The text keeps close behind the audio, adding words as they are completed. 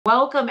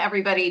Welcome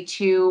everybody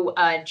to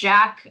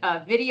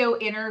JACC video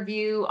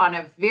interview on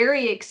a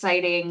very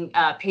exciting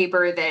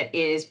paper that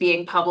is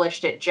being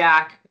published at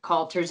JACC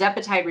called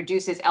Tirzepatide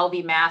Reduces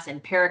LV Mass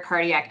and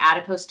Paracardiac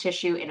Adipose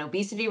Tissue in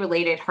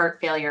Obesity-Related Heart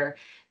Failure,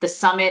 the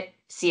Summit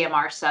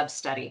CMR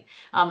Substudy.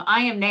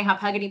 I am Neha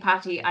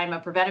Pagidipati. I'm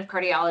a preventive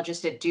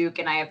cardiologist at Duke,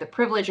 and I have the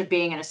privilege of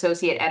being an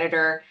associate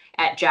editor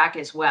at JACC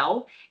as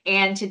well.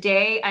 And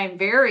today I'm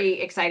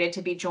very excited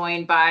to be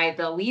joined by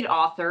the lead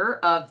author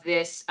of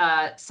this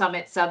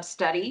Summit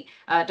Substudy,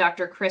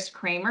 Dr. Chris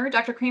Kramer.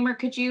 Dr. Kramer,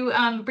 could you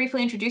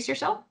briefly introduce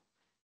yourself?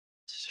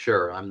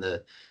 Sure. I'm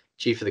the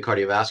chief of the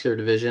cardiovascular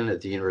division at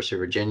the University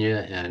of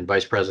Virginia and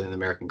vice president of the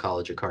American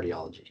College of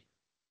Cardiology.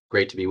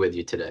 Great to be with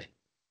you today.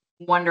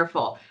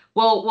 Wonderful.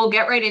 Well, we'll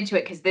get right into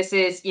it because this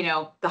is,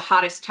 the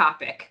hottest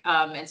topic.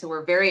 And so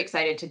we're very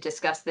excited to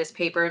discuss this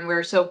paper, and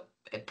we're so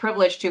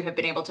privileged to have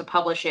been able to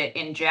publish it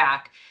in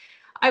JACC.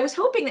 I was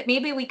hoping that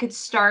maybe we could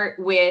start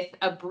with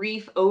a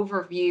brief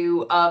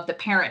overview of the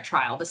parent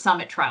trial, the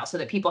Summit trial, so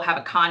that people have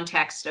a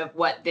context of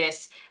what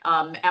this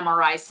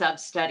MRI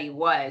sub-study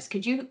was.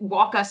 Could you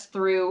walk us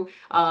through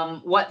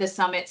what the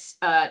Summit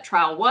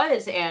trial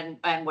was and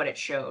what it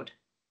showed?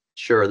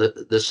 Sure.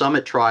 The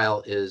Summit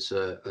trial is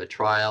a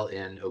trial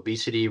in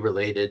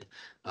obesity-related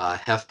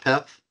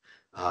HFpEF.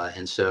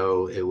 And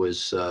so it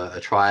was a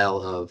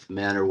trial of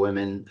men or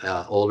women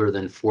older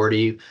than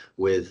 40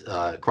 with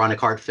chronic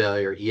heart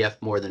failure,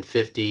 EF more than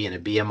 50, and a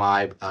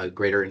BMI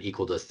greater than or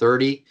equal to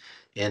 30,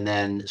 and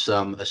then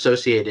some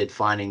associated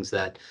findings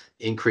that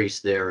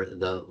increased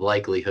the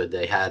likelihood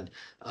they had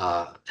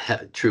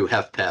true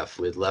HFpEF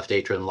with left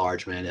atrial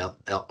enlargement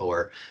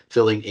or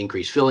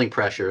increased filling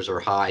pressures or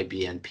high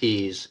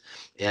BNPs.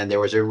 And there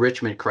was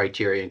enrichment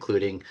criteria,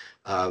 including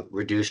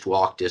reduced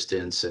walk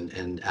distance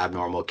and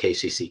abnormal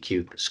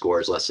KCCQ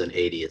scores less than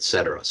 80, et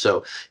cetera.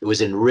 So it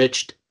was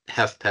enriched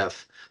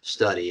HFpEF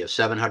study of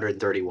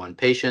 731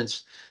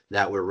 patients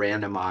that were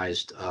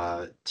randomized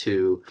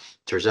to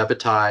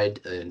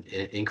Tirzepatide in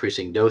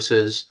increasing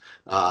doses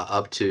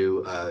up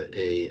to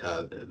a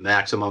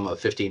maximum of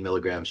 15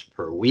 milligrams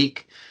per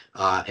week.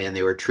 And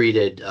they were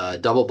treated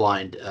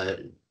double-blind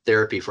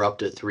therapy for up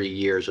to 3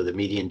 years with a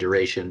median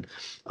duration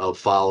of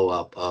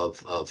follow-up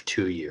of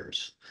 2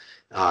 years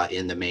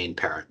in the main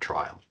parent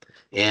trial.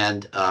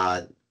 And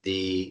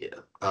the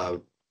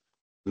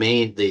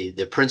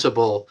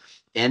principal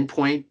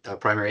endpoint,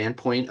 primary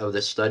endpoint of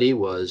the study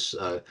was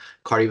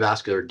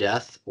cardiovascular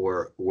death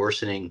or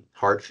worsening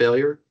heart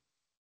failure.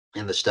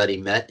 And the study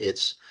met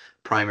its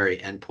primary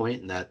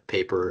endpoint, and that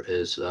paper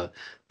is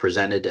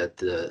presented at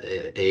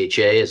the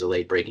AHA as a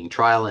late-breaking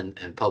trial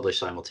and published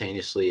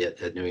simultaneously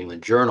at New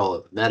England Journal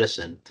of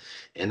Medicine.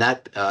 And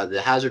that the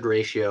hazard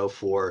ratio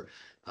for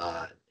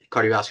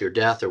cardiovascular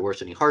death or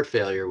worsening heart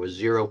failure was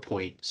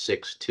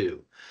 0.62.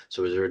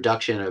 So it was a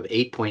reduction of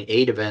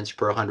 8.8 events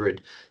per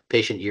 100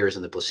 patient years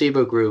in the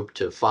placebo group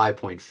to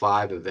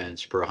 5.5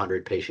 events per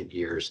 100 patient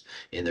years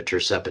in the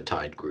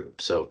Tirzepatide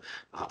group. So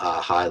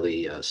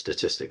highly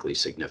statistically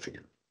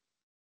significant.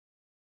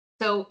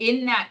 So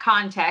in that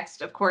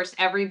context, of course,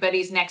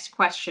 everybody's next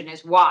question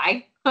is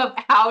why?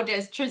 How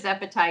does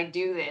Tirzepatide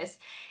do this?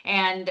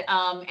 And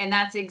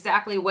that's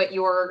exactly what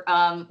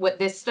what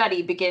this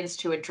study begins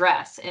to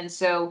address. And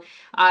so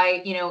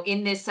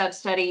in this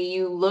sub-study,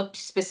 you looked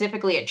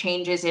specifically at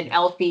changes in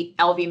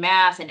LV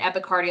mass and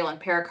epicardial and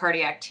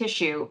pericardiac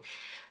tissue.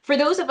 For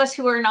those of us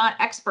who are not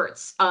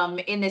experts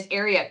in this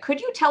area,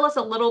 could you tell us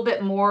a little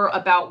bit more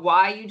about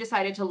why you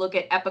decided to look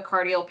at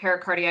epicardial,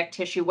 pericardiac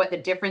tissue, what the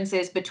difference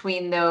is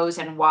between those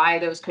and why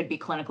those could be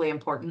clinically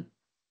important?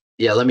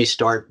 Yeah, let me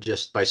start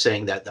just by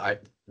saying that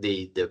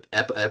the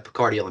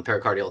epicardial and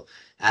pericardial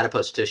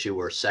adipose tissue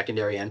were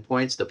secondary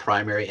endpoints. The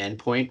primary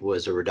endpoint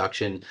was a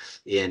reduction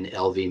in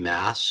LV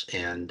mass,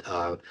 and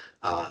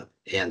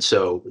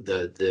so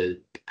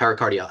the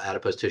pericardial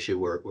adipose tissue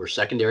were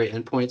secondary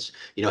endpoints.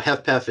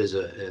 HFpEF is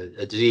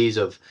a disease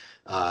of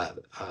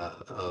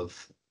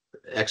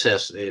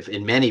excess,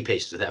 in many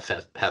patients with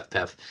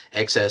HFpEF,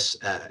 excess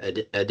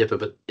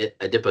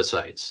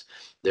adipocytes.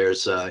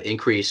 There's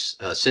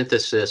increased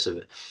synthesis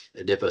of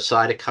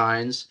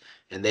adipocytokines,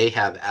 and they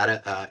have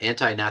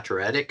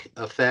anti-natriuretic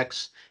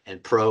effects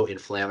and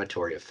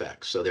pro-inflammatory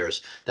effects. So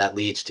that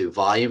leads to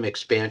volume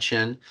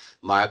expansion,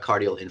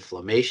 myocardial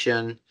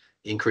inflammation,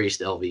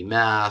 increased LV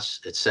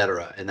mass, et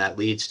cetera. And that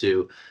leads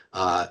to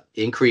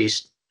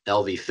increased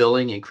LV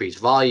filling, increased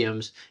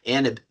volumes,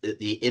 and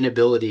the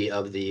inability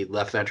of the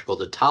left ventricle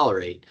to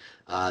tolerate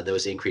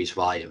those increased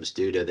volumes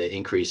due to the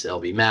increased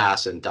LV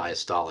mass and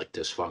diastolic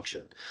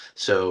dysfunction.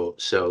 So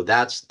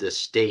that's the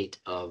state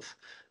of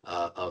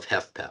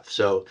HFpEF.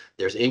 So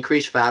there's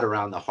increased fat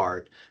around the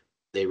heart.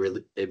 It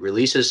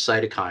releases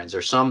cytokines.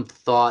 There's some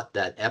thought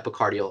that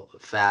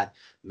epicardial fat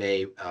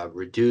may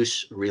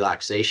reduce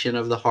relaxation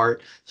of the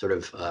heart, sort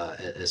of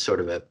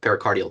a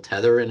pericardial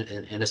tether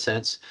in a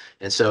sense.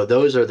 And so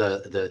those are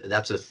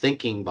that's the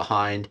thinking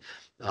behind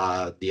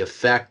the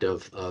effect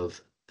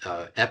of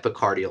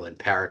epicardial and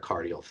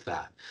pericardial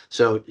fat.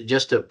 So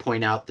just to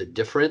point out the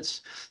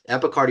difference,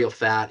 epicardial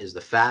fat is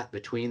the fat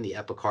between the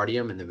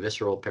epicardium and the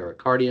visceral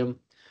pericardium.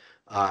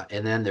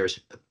 And then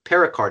there's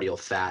pericardial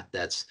fat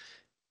that's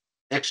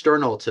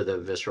external to the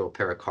visceral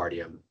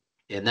pericardium.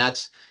 And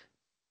that's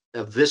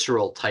a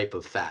visceral type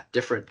of fat,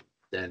 different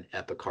than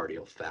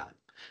epicardial fat.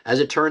 As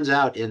it turns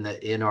out,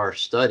 in our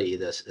study,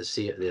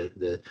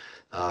 the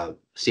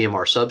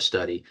CMR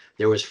sub-study,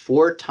 there was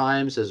 4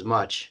 times as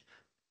much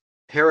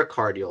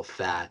pericardial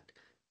fat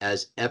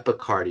as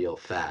epicardial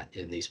fat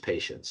in these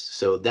patients.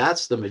 So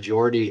that's the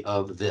majority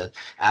of the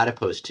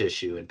adipose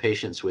tissue in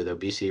patients with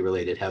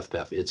obesity-related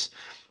HFpEF.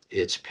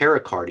 It's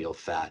pericardial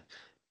fat,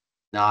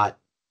 not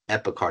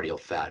epicardial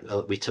fat.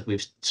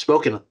 We've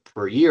spoken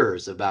for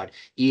years about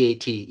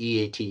EAT,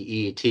 EAT,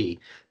 EAT.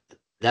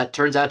 That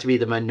turns out to be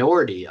the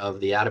minority of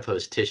the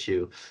adipose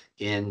tissue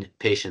in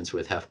patients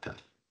with HFpEF.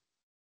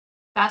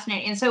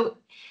 Fascinating. And so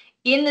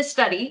in the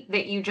study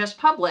that you just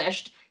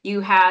published, you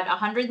had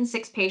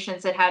 106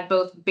 patients that had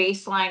both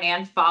baseline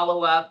and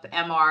follow-up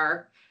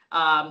MR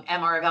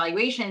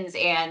evaluations,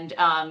 and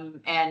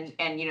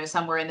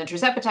some were in the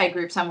tirzepatide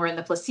group, some were in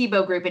the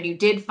placebo group, and you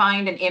did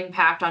find an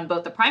impact on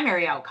both the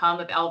primary outcome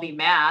of LV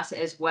mass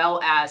as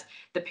well as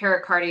the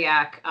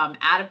pericardiac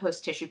adipose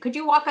tissue. Could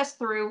you walk us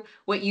through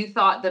what you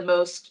thought the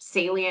most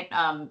salient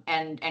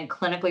and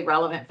clinically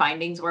relevant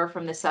findings were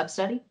from this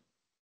sub-study?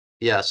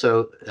 Yeah,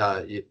 so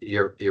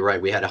you're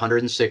right. We had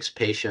 106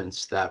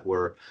 patients that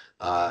were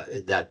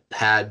that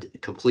had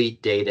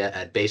complete data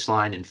at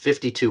baseline in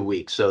 52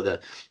 weeks. So the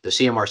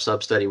CMR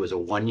sub-study was a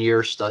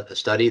 1-year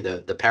study.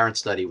 The parent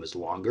study was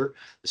longer.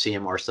 The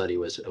CMR study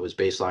was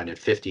baseline at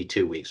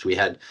 52 weeks. We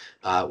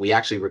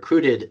actually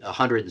recruited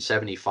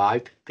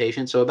 175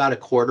 patients, so about a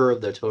quarter of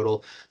the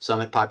total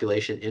summit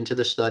population into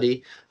the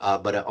study,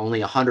 but only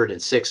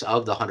 106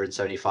 of the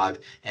 175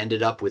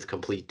 ended up with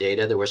complete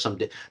data. There were some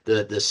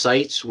the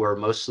sites were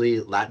mostly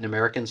Latin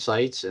American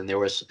sites, and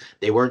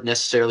they weren't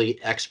necessarily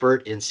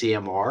expert in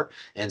CMR,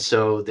 and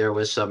so there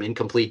was some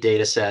incomplete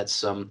data sets,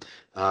 some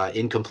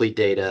incomplete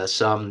data.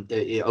 Some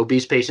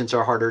obese patients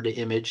are harder to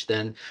image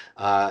than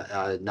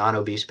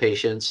non-obese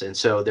patients, and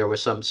so there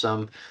was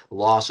some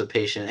loss of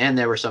patient, and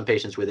there were some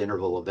patients with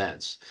interval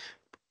events.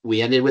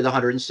 We ended with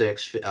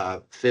 106,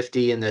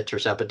 50 in the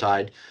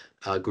tirzepatide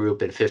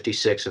group and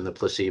 56 in the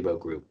placebo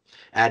group.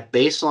 At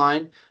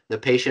baseline, the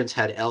patients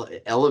had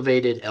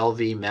elevated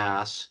LV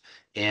mass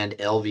and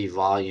LV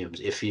volumes,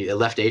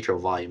 left atrial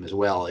volume as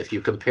well. If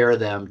you compare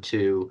them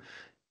to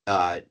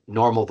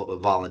normal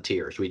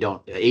volunteers, we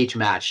don't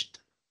age-matched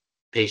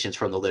patients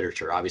from the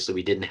literature. Obviously,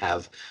 we didn't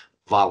have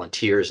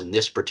volunteers in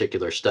this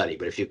particular study,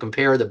 but if you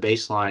compare the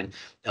baseline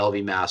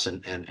LV mass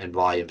and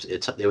volumes,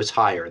 it was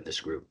higher in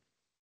this group.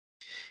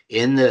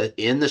 In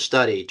the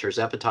study,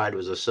 tirzepatide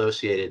was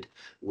associated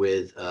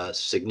with a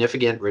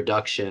significant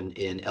reduction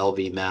in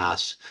LV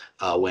mass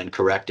when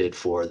corrected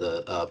for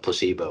the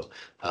placebo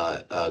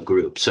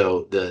group.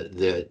 So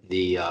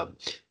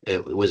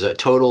it was a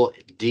total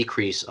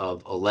decrease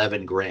of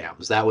 11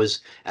 grams. That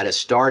was at a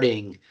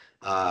starting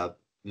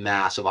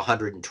mass of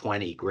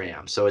 120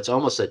 grams. So it's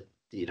almost a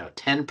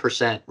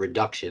 10%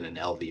 reduction in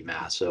LV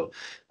mass. So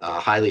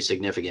highly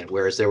significant.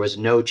 Whereas there was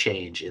no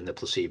change in the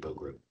placebo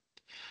group.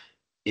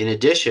 In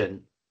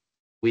addition,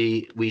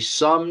 we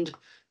summed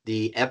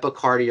the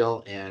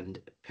epicardial and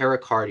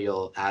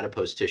pericardial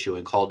adipose tissue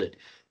and called it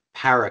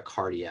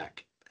paracardiac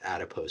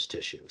adipose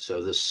tissue.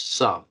 So the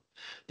sum.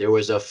 There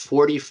was a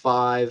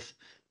 45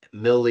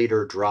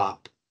 milliliter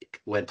drop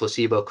when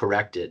placebo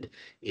corrected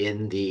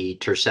in the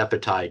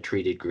tirzepatide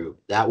treated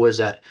group. That was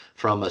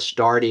from a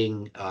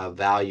starting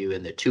value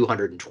in the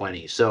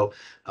 220. So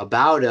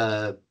about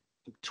a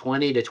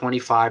 20 to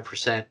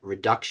 25%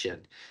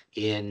 reduction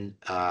in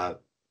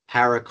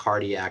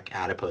paracardiac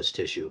adipose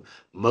tissue.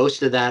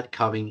 Most of that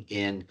coming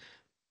in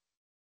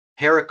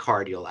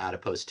pericardial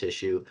adipose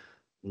tissue,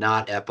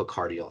 not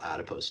epicardial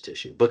adipose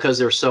tissue, because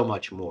there's so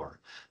much more.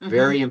 Mm-hmm.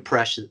 Very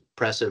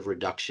impressive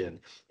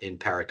reduction in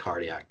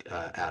pericardiac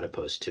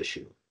adipose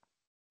tissue.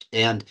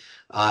 And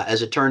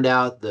as it turned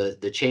out,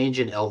 the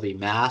change in LV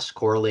mass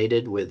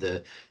correlated with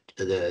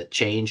the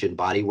change in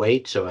body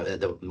weight. So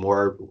the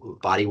more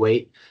body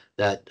weight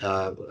that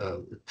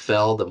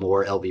fell, the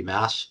more LV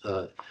mass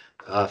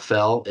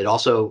fell. It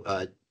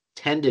also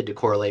tended to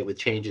correlate with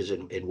changes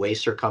in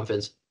waist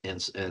circumference and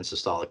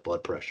systolic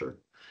blood pressure.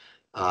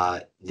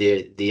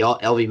 The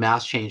LV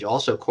mass change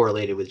also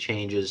correlated with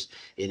changes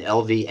in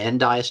LV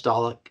end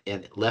diastolic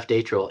and left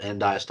atrial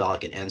end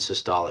diastolic and end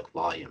systolic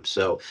volume.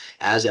 So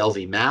as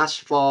LV mass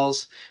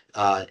falls,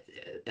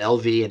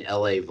 LV and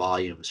LA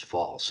volumes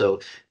fall.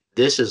 So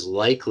this is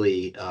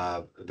likely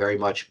very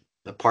much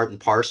a part and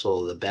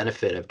parcel of the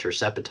benefit of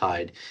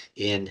tirzepatide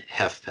in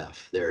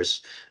HFpEF.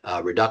 There's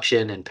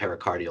reduction in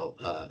pericardial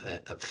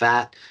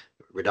fat,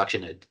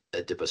 reduction in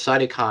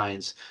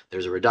adipocytokines,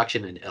 there's a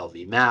reduction in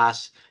LV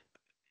mass,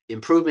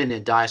 improvement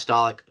in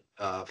diastolic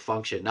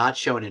function, not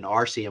shown in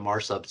our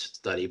CMR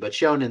sub-study, but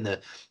shown in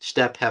the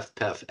STEP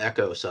HFpEF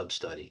echo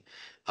sub-study.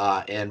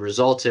 and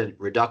resultant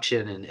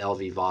reduction in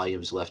LV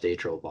volumes, left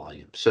atrial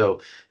volume.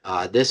 So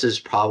this is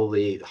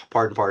probably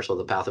part and parcel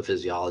of the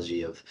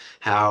pathophysiology of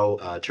how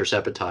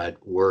tirzepatide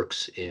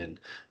works in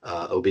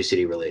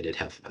obesity-related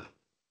HFpEF.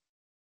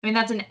 I mean,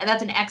 that's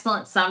an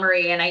excellent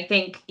summary, and I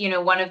think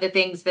one of the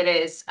things that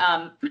is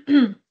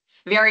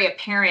very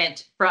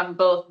apparent from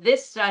both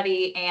this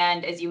study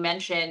and, as you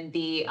mentioned,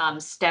 the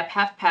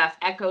STEP-HFpEF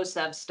ECHO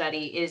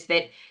sub-study is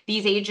that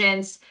these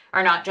agents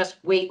are not just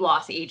weight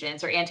loss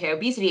agents or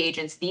anti-obesity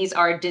agents. These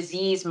are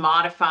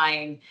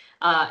disease-modifying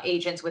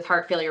agents with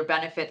heart failure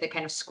benefit that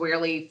kind of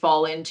squarely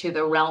fall into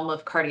the realm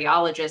of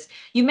cardiologists.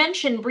 You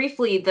mentioned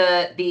briefly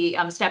the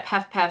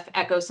STEP-HFpEF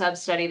ECHO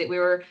sub-study that we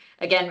were,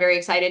 again, very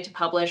excited to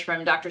publish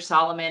from Dr.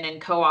 Solomon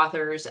and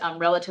co-authors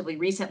relatively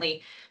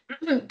recently.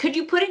 Could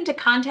you put into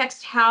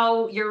context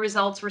how your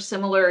results were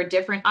similar or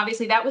different?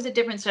 Obviously, that was a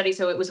different study,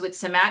 so it was with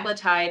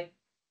semaglutide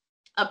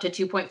up to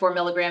 2.4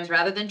 milligrams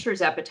rather than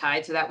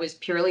tirzepatide. So that was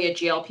purely a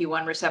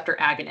GLP-1 receptor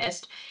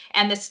agonist.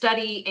 And the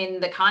study in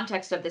the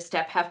context of the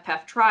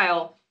STEP-HFpEF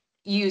trial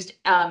used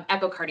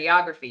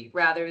echocardiography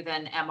rather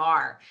than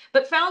MR,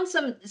 but found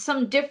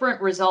some different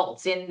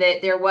results in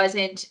that there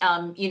wasn't,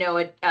 an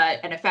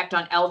effect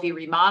on LV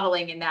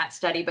remodeling in that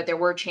study, but there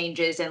were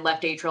changes in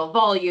left atrial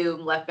volume,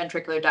 left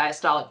ventricular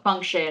diastolic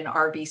function,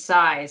 RV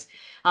size.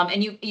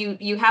 And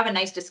you have a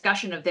nice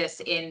discussion of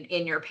this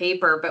in your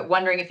paper, but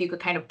wondering if you could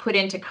kind of put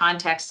into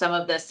context some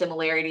of the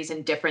similarities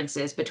and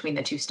differences between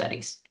the two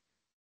studies.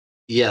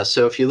 Yeah,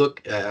 so if you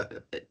look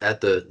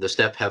at the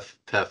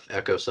STEP-HFpEF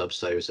ECHO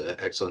sub-study, it was an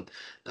excellent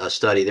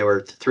study. There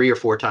were 3 or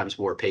 4 times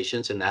more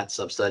patients in that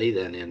sub-study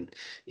than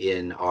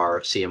in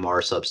our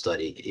CMR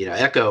sub-study.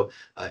 ECHO,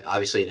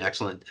 obviously an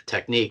excellent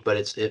technique,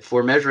 but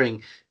for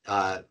measuring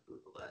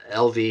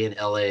LV and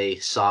LA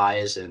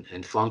size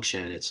and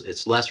function,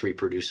 it's less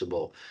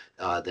reproducible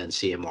than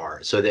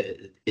CMR. So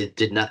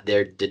that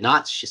there did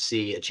not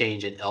see a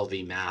change in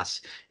LV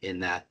mass in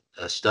that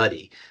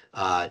study.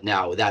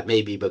 Now, that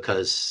may be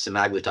because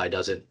semaglutide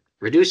doesn't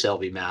reduce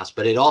LV mass,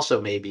 but it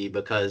also may be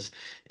because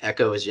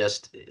ECHO is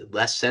just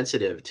less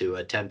sensitive to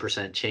a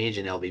 10% change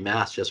in LV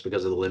mass just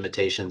because of the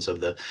limitations of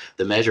the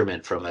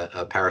measurement from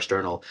a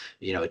parasternal,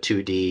 a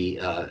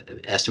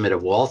 2D estimate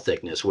of wall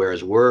thickness,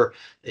 whereas we're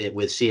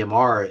with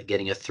CMR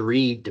getting a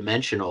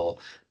 3-dimensional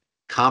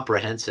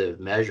comprehensive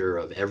measure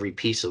of every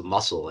piece of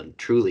muscle and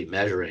truly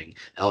measuring.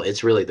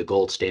 It's really the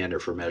gold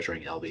standard for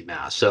measuring LV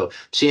mass. So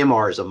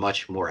CMR is a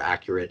much more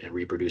accurate and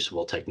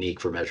reproducible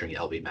technique for measuring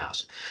LV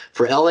mass.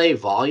 For LA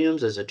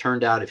volumes, as it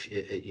turned out, if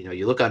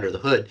you look under the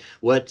hood,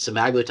 what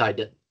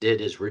semaglutide did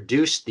is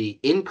reduce the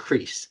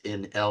increase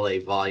in LA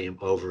volume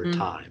over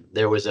time.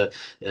 There was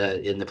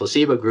in the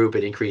placebo group,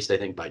 it increased, I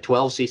think, by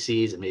 12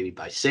 cc's and maybe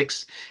by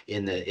 6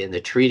 in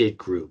the treated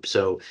group.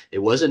 So it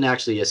wasn't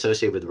actually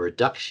associated with a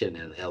reduction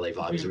in LA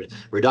volumes,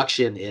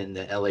 reduction in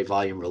the LA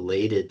volume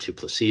related to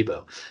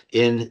placebo.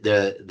 In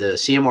the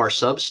CMR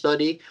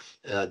sub-study,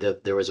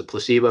 there was a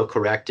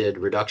placebo-corrected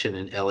reduction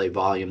in LA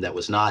volume that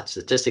was not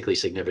statistically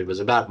significant. It was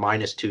about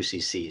 -2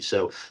 cc.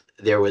 So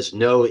there was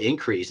no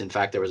increase. In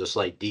fact, there was a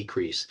slight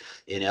decrease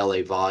in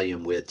LA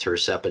volume with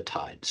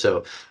tirzepatide.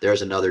 So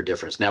there's another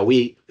difference. Now,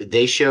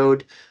 they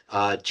showed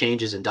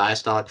changes in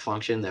diastolic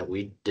function that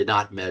we did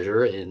not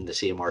measure in the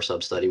CMR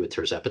sub-study with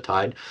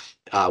tirzepatide.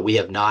 We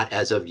have not,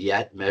 as of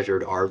yet,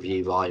 measured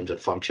RV volumes and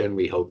function.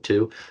 We hope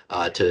to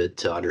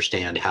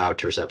understand how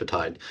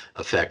tirzepatide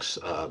affects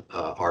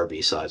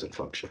RV size and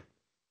function.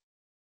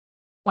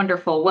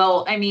 Wonderful.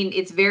 Well, I mean,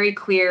 it's very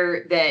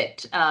clear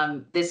that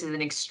this is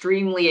an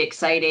extremely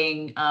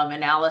exciting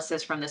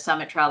analysis from the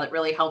Summit trial that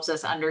really helps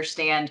us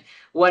understand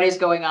what is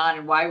going on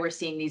and why we're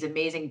seeing these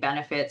amazing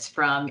benefits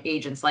from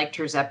agents like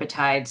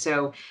tirzepatide.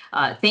 So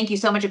thank you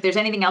so much. If there's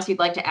anything else you'd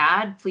like to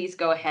add, please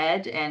go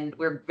ahead. And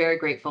we're very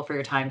grateful for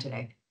your time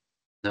today.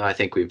 No, I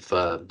think we've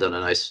done a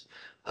nice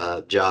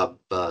job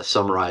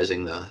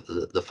summarizing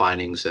the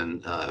findings,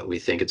 and we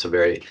think it's a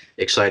very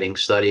exciting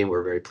study, and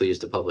we're very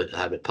pleased to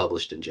have it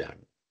published in JACC.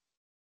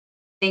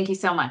 Thank you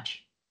so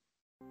much.